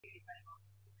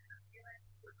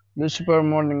Lucifer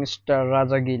Morning Star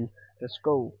Rajagil. Let's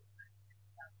go.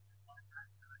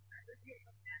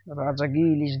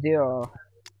 Rajagil is there.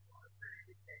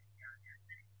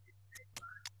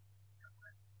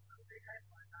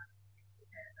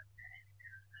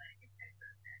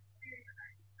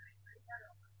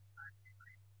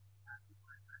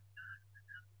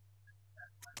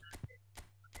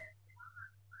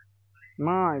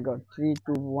 My god,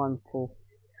 3-2-1-4.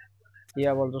 He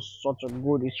have also such a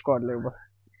good squad level.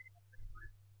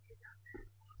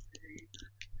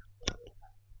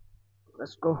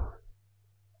 Let's go.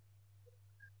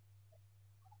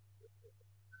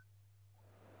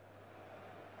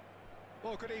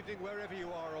 Well, good evening wherever you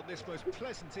are on this most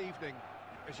pleasant evening.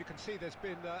 As you can see, there's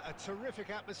been a terrific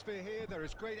atmosphere here. There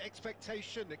is great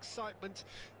expectation, excitement,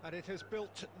 and it has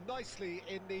built nicely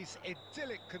in these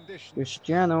idyllic conditions.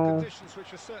 Cristiano. Conditions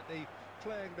which are certainly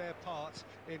playing their part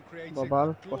in creating a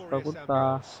Babal, Costa glorious Curta.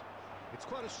 ambience. It's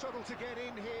quite a struggle to get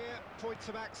in here. Points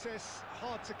of access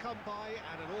hard to come by,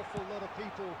 and an awful lot of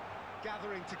people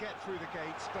gathering to get through the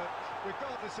gates. But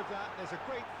regardless of that, there's a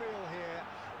great feel here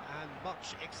and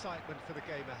much excitement for the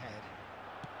game ahead.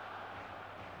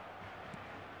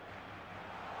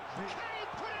 Can he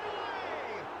put it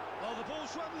away? Oh, the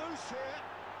ball's run loose here.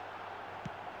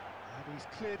 And he's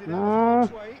cleared it out of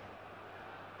harm's way.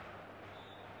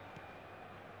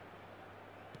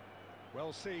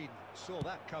 Well seen, saw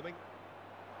that coming.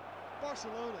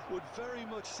 Barcelona would very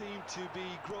much seem to be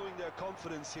growing their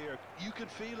confidence here. You can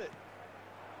feel it.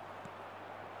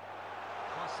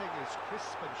 Passing is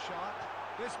crisp and sharp.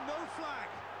 There's no flag.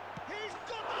 He's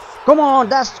got the shot. Come on,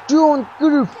 that's June.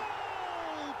 Goal,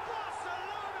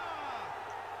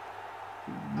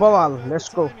 Barcelona! Babal, let's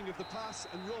The go. timing of the pass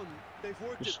and run, they've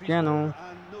worked it Cristiano. before,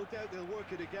 and no doubt they'll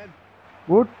work it again.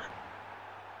 Good.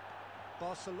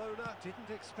 Barcelona didn't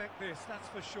expect this, that's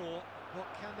for sure. What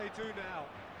can they do now?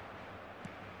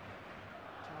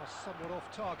 Somewhat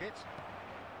off target.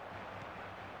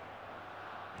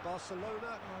 Barcelona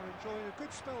are enjoying a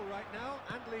good spell right now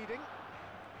and leading.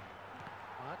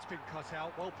 That's been cut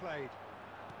out, well played.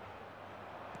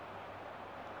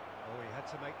 Oh, he had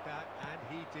to make that, and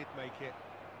he did make it.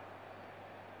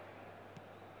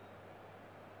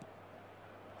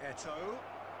 Eto'o.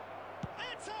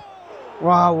 Eto'o!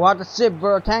 Wow, what a save,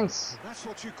 bro. Thanks. That's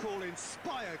what you call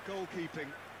inspired goalkeeping.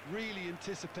 Really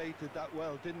anticipated that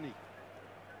well, didn't he?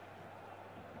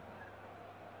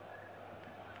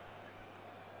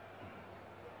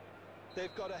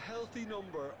 They've got a healthy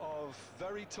number of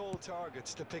very tall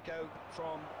targets to pick out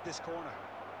from this corner.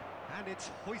 And it's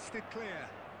hoisted clear.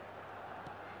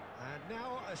 And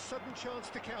now a sudden chance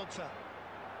to counter.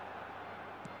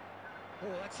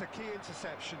 Oh, that's a key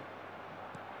interception.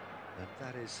 And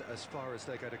that is as far as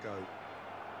they're going to go.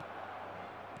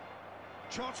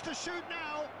 Chance to shoot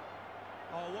now.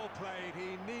 Oh, well played.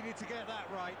 He needed to get that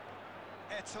right.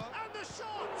 Eto'o. And the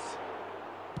shot!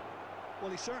 Well,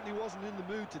 he certainly wasn't in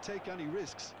the mood to take any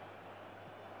risks.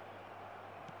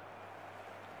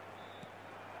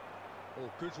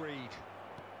 Oh, good read.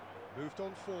 Moved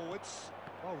on forwards.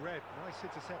 Well read, nice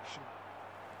interception.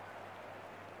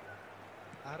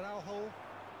 Araujo.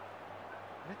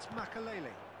 It's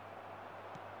Makalele.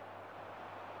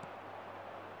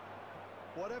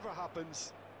 Whatever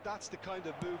happens, that's the kind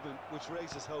of movement which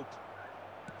raises hope.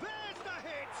 There's the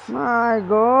hit! My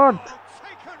god. Oh,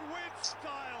 taken with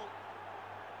style.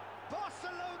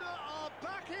 Barcelona are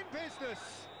back in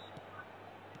business.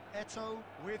 Eto'o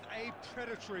with a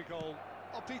predatory goal.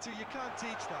 Oh, Peter, you can't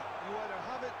teach that. You either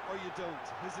have it or you don't.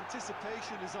 His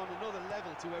anticipation is on another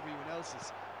level to everyone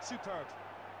else's. Superb.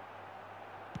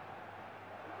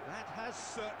 That has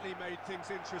certainly made things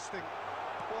interesting.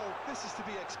 Well, this is to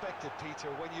be expected, Peter.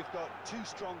 When you've got two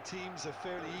strong teams of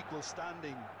fairly equal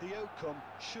standing, the outcome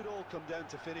should all come down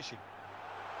to finishing.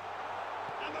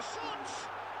 And the shot!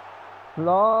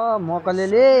 Hello,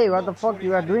 Mokalele. What the fuck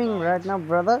you are doing right now,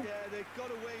 brother? Yeah, they got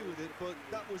away with it, but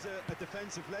that was a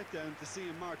defensive letdown to see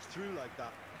him march through like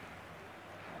that.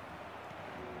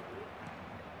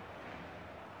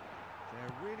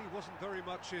 There really wasn't very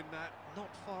much in that, not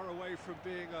far away from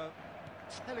being a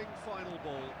telling final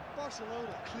ball.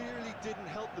 Barcelona clearly didn't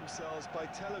help themselves by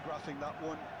telegraphing that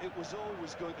one. It was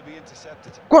always going to be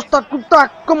intercepted. Costa Curta,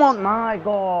 come on, my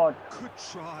god. Good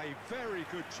try, very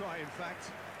good try in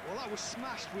fact. Well, that was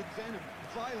smashed with venom,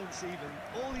 violence even.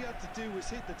 All he had to do was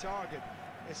hit the target.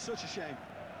 It's such a shame.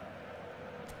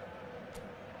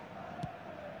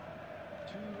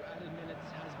 2 added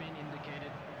minutes has been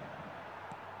indicated.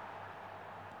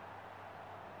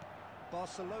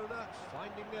 Barcelona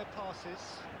finding their passes.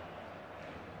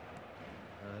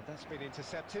 That's been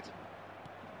intercepted.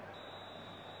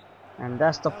 And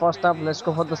that's the That'll first be half. the Let's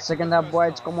go for last the act of second the half, first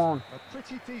boys. half. Come on. A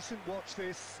pretty decent watch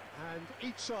this, and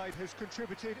each side has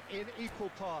contributed in equal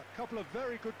part. Couple of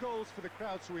very good goals for the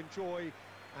crowd to enjoy,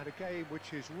 and a game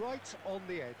which is right on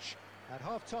the edge. At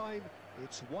half-time,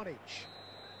 it's 1 each.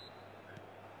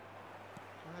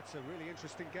 That's a really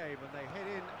interesting game, and they head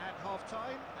in at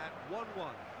half-time at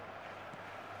 1-1.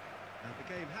 And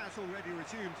the game has already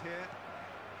resumed here.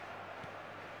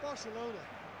 Barcelona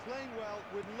playing well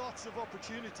with lots of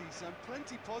opportunities and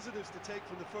plenty positives to take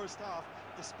from the first half.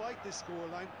 Despite this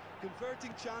scoreline,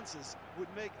 converting chances would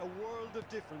make a world of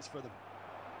difference for them.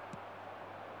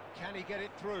 Can he get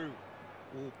it through?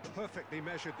 Oh, perfectly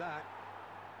measured that.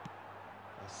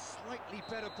 A slightly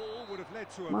better ball would have led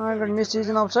to a My very God, Messi is different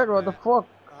in offside. outcome What the there. fuck?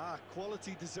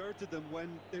 Quality deserted them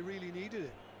when they really needed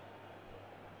it.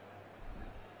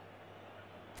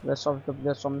 Rest of the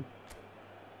players from.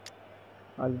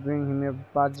 I'll bring him a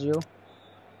Baggio.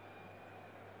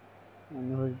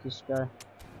 And who is this guy?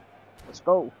 Let's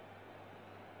go.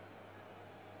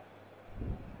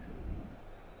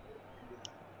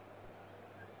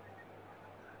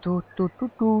 Two.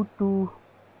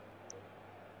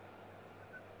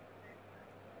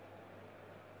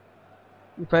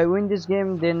 If I win this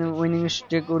game, then winning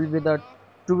streak will be the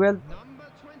 12th. Number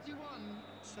 21.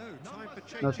 So, time for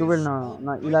No, changes 12, no, on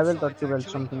no, both 11th or sides, 12,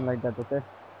 actually. something like that, okay?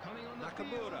 Coming on the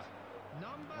Nakamura. field.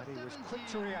 Number And he was 17. quick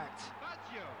to react.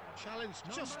 Baggio. Challenged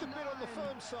just a Number bit on the 9,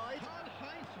 firm side.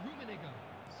 Karl-Heinz Rummenigge.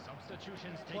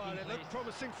 Substitutions taking Well, it place. looked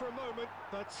promising for a moment,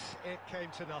 but it came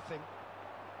to nothing.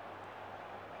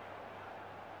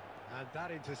 And that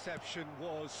interception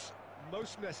was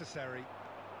most necessary.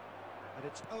 And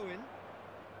it's Owen.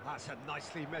 That's a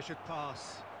nicely measured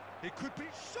pass. It could be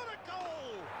shot at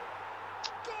goal!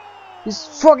 Goal! He's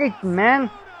fucking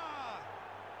man. Barcelona!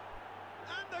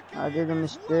 And the I did a game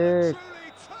is well and mistake.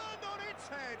 truly turned on its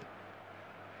head.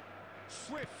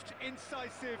 Swift,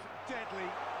 incisive, deadly,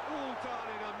 all done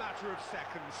in a matter of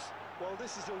seconds. Well,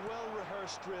 this is a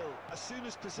well-rehearsed drill. As soon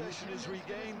as possession is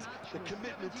regained, the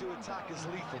commitment to attack is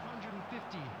lethal.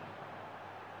 550.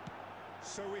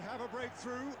 So we have a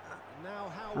breakthrough. Now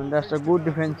how will And that's a things good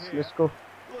develop from defense. here? Let's go.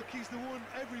 Look, he's the one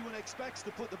everyone expects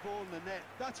to put the ball in the net.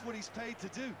 That's what he's paid to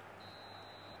do.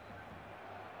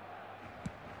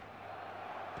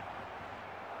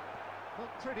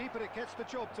 Not pretty, but it gets the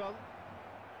job done.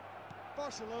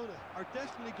 Barcelona are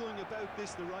definitely going about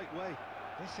this the right way.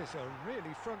 This is a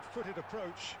really front-footed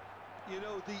approach. You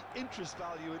know, the interest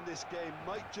value in this game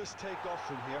might just take off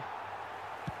from here.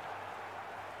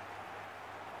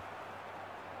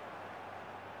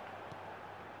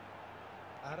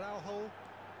 Araujo.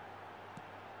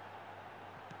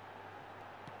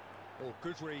 Oh,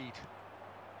 good read.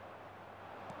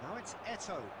 Now it's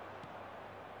Eto.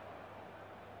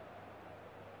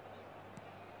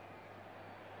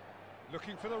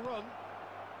 Looking for the run.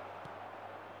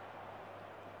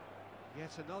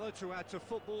 Yet another to add to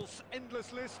football's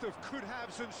endless list of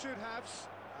could-haves and should-haves.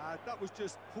 That was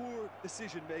just poor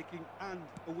decision-making and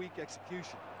a weak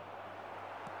execution.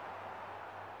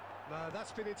 No,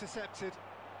 that's been intercepted.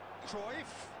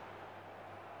 Cruyff.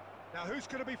 Now who's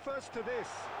going to be first to this?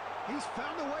 He's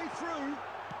found a way through.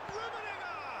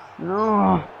 Rummenigge!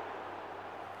 No.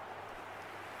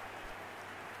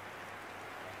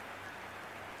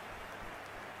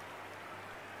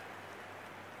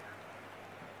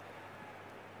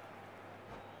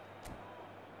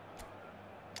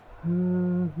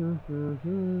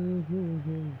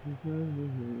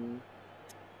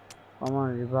 Come on,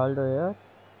 Rivaldo here.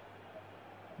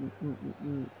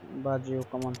 Baggio,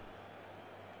 come on.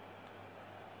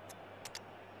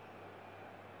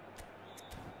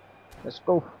 Let's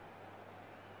go.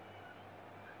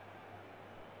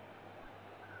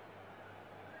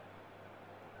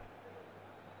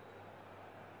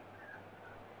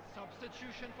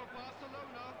 Substitution for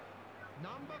Barcelona.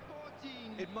 Number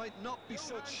 14. It might not be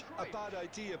such a bad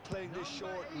idea playing this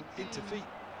short and into feet.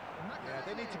 Yeah,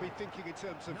 they need to be thinking in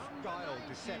terms of guile,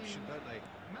 deception, don't they?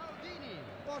 Maldini.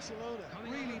 Barcelona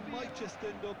really might just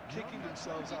end up kicking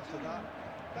themselves after that.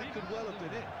 That could well have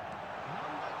been it.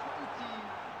 Number 20.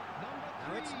 Number 3.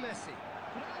 Now it's Messi.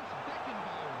 Franz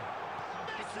Beckenbauer.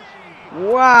 Substitution.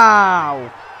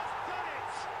 Wow. Done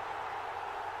it!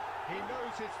 He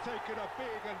knows it's taken a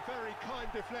big and very kind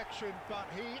deflection, but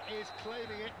he is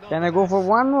claiming it. Can I go for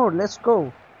one more? Let's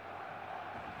go.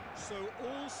 So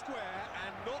all square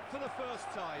and not for the first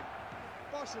time.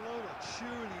 Barcelona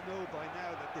surely know by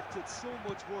now that they've put so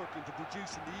much work into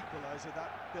producing the equaliser that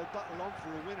they'll battle on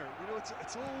for a winner. You know,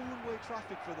 it's all one-way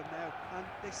traffic for them now, and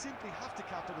they simply have to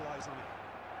capitalise on it.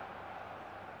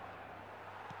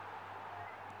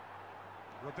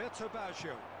 Roberto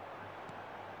Baggio.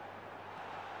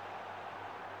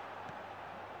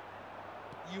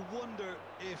 you wonder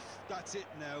if that's it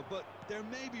now, but there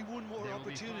may be one more There will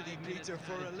be opportunity, 5 minutes Peter,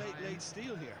 for a added time. late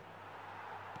steal here.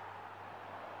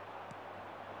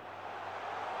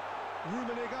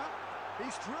 Rummenigge,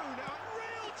 he's through now,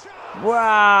 real chance!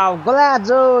 Wow,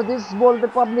 Golazo! This is Ball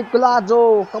Republic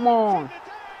Golazo! Come on!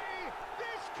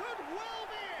 This could well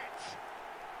be it!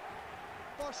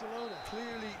 Barcelona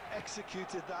clearly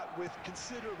executed that with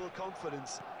considerable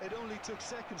confidence. It only took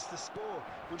seconds to score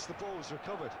once the ball was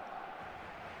recovered.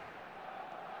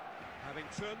 Having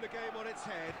turned the game on its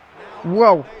head, now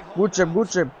Wow, they hold good chip, out. good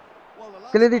chip. Well, the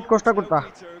last Credit moments Costa now, Curta.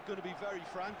 Peter, are going to be very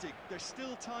frantic. There's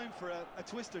still time for a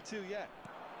twist or two yet.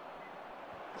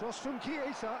 Cross from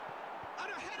Chiesa.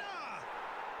 And a header!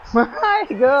 My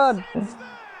God! It's there!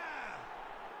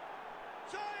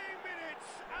 Tying minutes,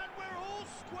 and we're all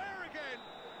square again.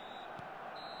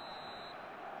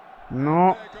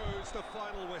 No. There goes the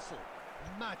final whistle.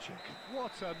 Magic.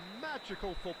 What a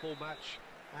magical football match.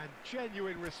 And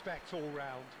genuine respect all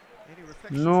round. Any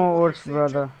reflections No on what words, you've seen, Jim?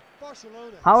 brother.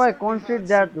 Barcelona How I certainly concede had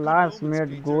that some good last moments, minute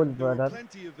Peter. goal, There were brother?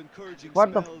 plenty of encouraging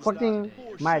What the spells fucking that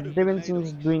more my should have been defense made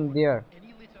is up. doing there?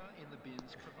 Any litter in the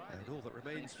bins provided. And all that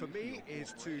remains for me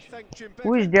is to thank Jim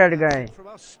Who is Bevan. that That's guy? it from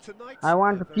us tonight. I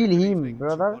want to A very kill good him, evening to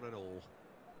brother. one and all.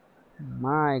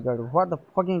 My God, what the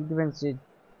fucking defense it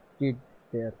did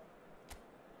there?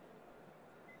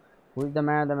 Who is the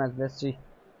man of the match? Let's see.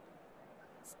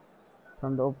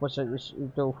 From the opposite is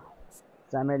Ito.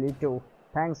 Samuel Ito.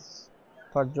 Thanks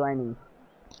for joining.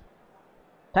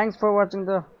 Thanks for watching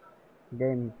the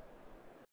game.